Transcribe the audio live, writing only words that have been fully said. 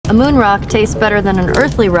A moon rock tastes better than an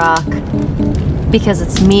earthly rock because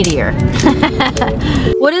it's meatier.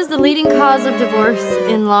 What is the leading cause of divorce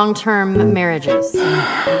in long-term marriages?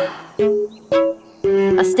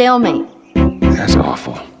 A stalemate. That's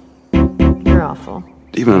awful. You're awful.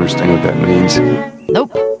 Do you even understand what that means?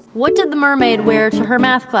 Nope. What did the mermaid wear to her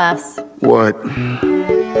math class? What?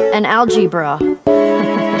 An algebra.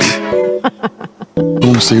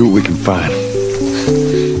 We'll see what we can find.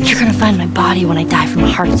 You're gonna find my body when I die from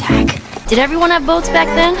a heart attack. Did everyone have boats back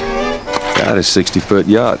then? Got a 60-foot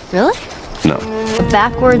yacht. Really? No. A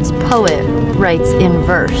backwards poet writes in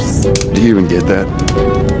verse. Do you even get that?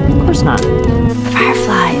 Of course not.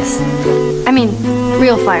 Fireflies. I mean,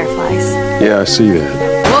 real fireflies. Yeah, I see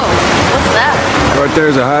that. Whoa, what's that? Right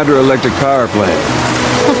there's a hydroelectric power plant.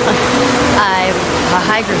 I'm a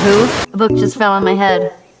hiker who? A book just fell on my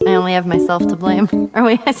head. I only have myself to blame. Or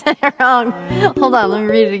wait, I said it wrong. Hold on, let me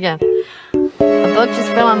read it again. A book just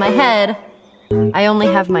fell on my head. I only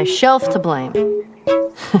have my shelf to blame.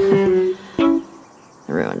 I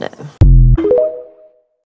ruined it.